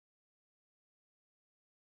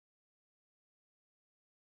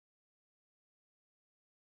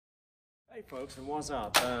Hey folks, and what's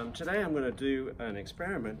up? Today I'm going to do an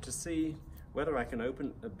experiment to see whether I can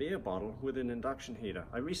open a beer bottle with an induction heater.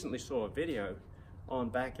 I recently saw a video on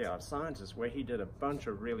Backyard Scientist where he did a bunch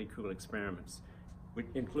of really cool experiments,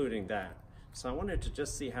 including that. So I wanted to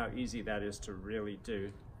just see how easy that is to really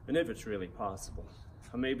do, and if it's really possible.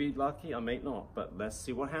 I may be lucky, I may not, but let's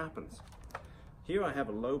see what happens. Here I have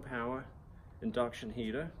a low power induction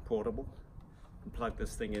heater, portable. I can plug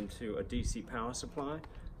this thing into a DC power supply.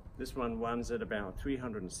 This one runs at about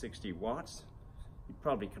 360 watts. You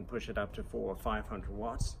probably can push it up to 400 or 500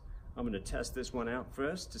 watts. I'm going to test this one out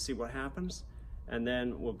first to see what happens, and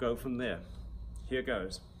then we'll go from there. Here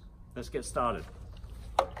goes. Let's get started.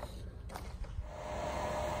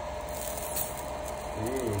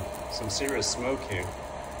 Ooh, some serious smoke here.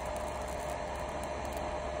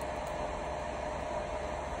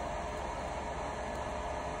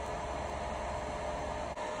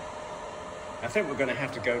 I think we're going to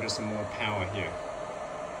have to go to some more power here.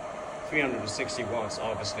 360 watts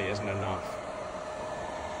obviously isn't enough.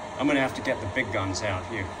 I'm going to have to get the big guns out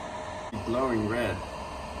here. It's glowing red,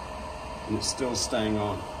 and it's still staying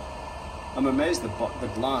on. I'm amazed the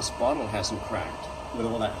glass bottle hasn't cracked with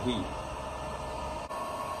all that heat.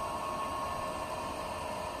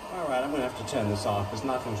 Alright, I'm going to have to turn this off because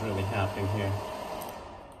nothing's really happening here.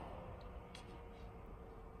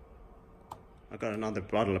 I got another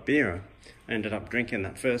bottle of beer. I ended up drinking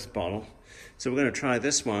that first bottle. So we're going to try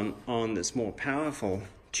this one on this more powerful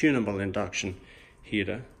tunable induction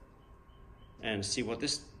heater and see what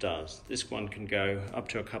this does. This one can go up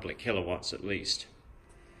to a couple of kilowatts at least.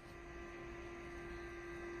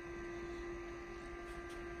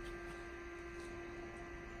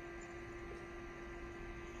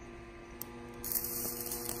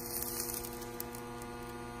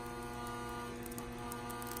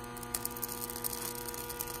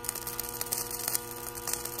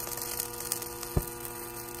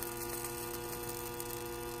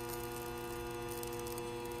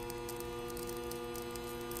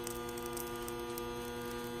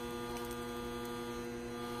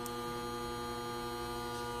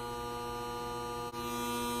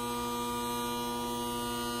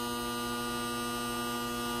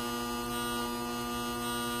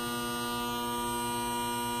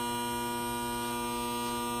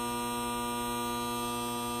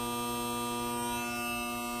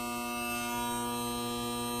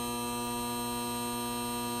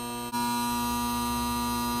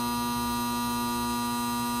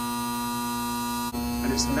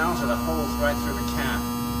 And it's melted a hole right through the cap,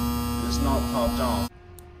 and it's not popped off.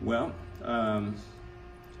 Well,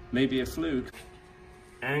 maybe a fluke.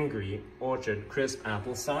 Angry Orchard Crisp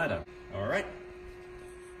Apple Cider. All right,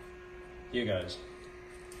 here goes.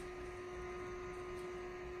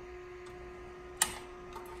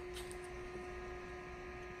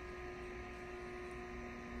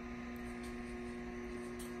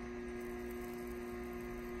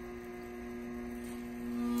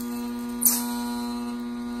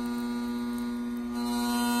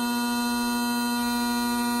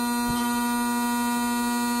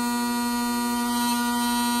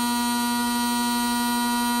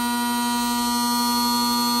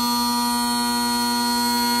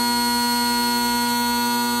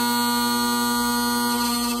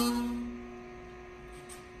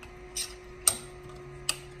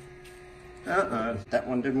 Uh-oh, that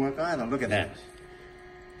one didn't work either. Look at that.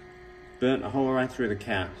 Burnt a hole right through the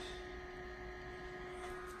cap.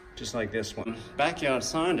 Just like this one. Backyard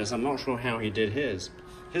Scientist, I'm not sure how he did his.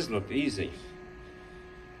 His looked easy.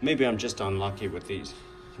 Maybe I'm just unlucky with these.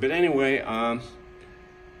 But anyway,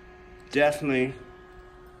 definitely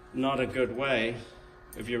not a good way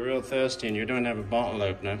if you're real thirsty and you don't have a bottle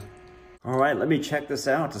opener. All right, let me check this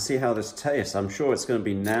out to see how this tastes. I'm sure it's going to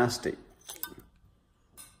be nasty.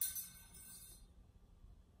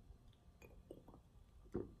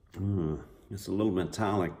 It's a little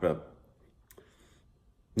metallic, but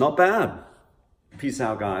not bad. Peace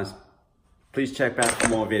out, guys. Please check back for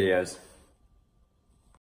more videos.